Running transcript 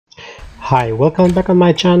Hi, welcome back on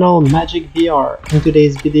my channel Magic VR. In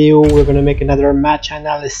today's video we're gonna make another match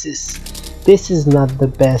analysis. This is not the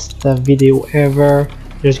best video ever.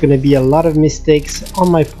 There's gonna be a lot of mistakes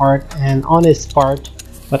on my part and on his part,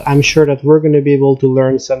 but I'm sure that we're gonna be able to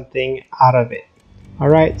learn something out of it.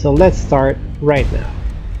 Alright, so let's start right now.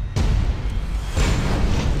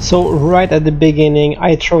 So right at the beginning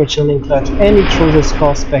I throw a Chilling Clutch and he throws a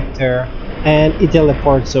Skull Spectre and he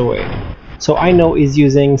teleports away. So I know he's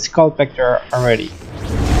using Skull Spectre already.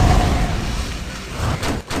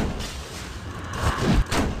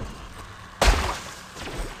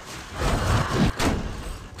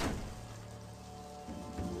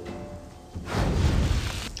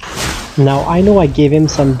 Now I know I gave him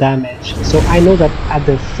some damage, so I know that at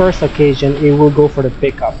the first occasion he will go for the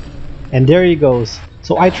pickup. And there he goes.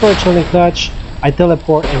 So I throw a Chilling Clutch, I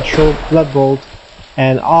teleport and throw Blood Bolt,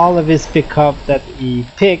 and all of his pickup that he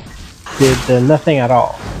picked did nothing at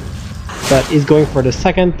all. But he's going for the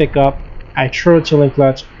second pickup, I throw a Chilling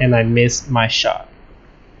Clutch and I miss my shot.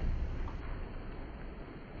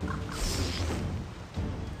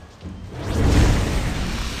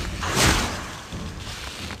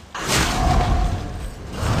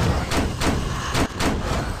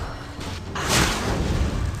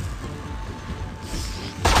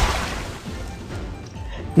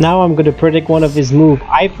 Now I'm going to predict one of his moves.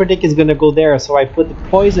 I predict he's going to go there, so I put the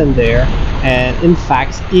poison there, and in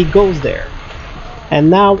fact he goes there. And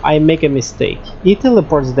now I make a mistake. He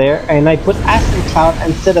teleports there and I put Acid Cloud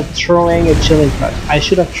instead of throwing a Chilling Clutch. I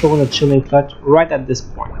should have thrown a Chilling Clutch right at this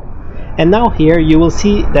point. And now here you will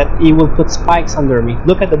see that he will put spikes under me.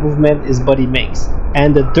 Look at the movement his body makes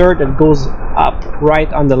and the dirt that goes up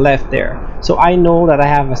right on the left there. So I know that I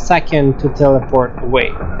have a second to teleport away,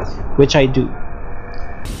 which I do.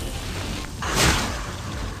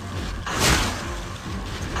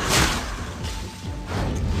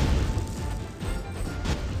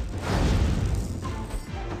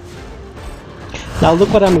 Now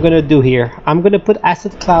look what I'm gonna do here. I'm gonna put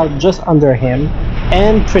Acid Cloud just under him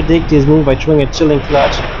and predict his move by throwing a Chilling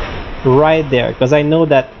Clutch right there, because I know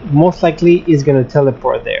that most likely he's gonna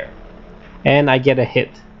teleport there and I get a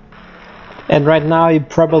hit. And right now he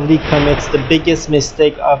probably commits the biggest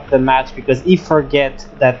mistake of the match, because he forgets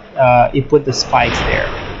that he put the spikes there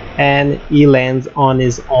and he lands on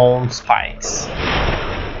his own spikes.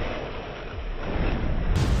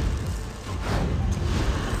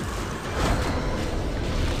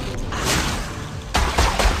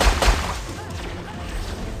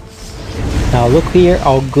 Now look here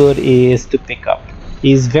how good he is to pick up.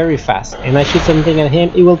 He's very fast, and I shoot something at him,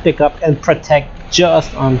 he will pick up and protect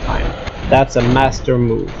just on time. That's a master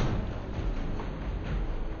move.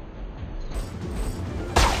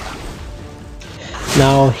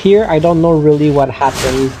 Now here I don't know really what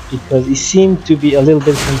happened, because he seemed to be a little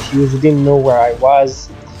bit confused. He didn't know where I was.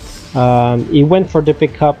 He went for the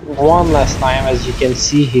pickup one last time, as you can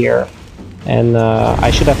see here. And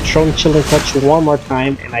I should have thrown Chilling Clutch one more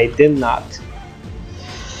time, and I did not.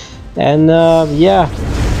 And yeah,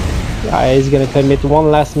 he's gonna commit one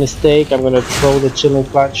last mistake. I'm gonna throw the Chilling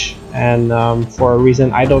Clutch, and for a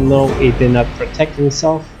reason I don't know, he did not protect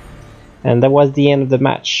himself, and that was the end of the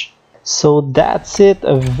match. So that's it,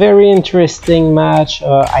 a very interesting match.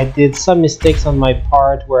 I did some mistakes on my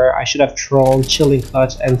part where I should have thrown Chilling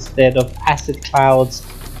Clutch instead of Acid Clouds,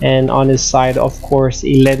 and on his side of course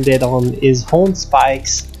he landed on his own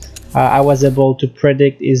spikes. I was able to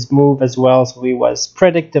predict his move as well, so he was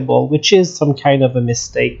predictable, which is some kind of a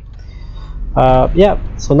mistake. Yeah,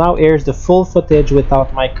 so now here's the full footage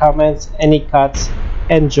without my comments, any cuts.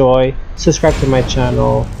 Enjoy, subscribe to my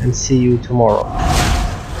channel, and see you tomorrow.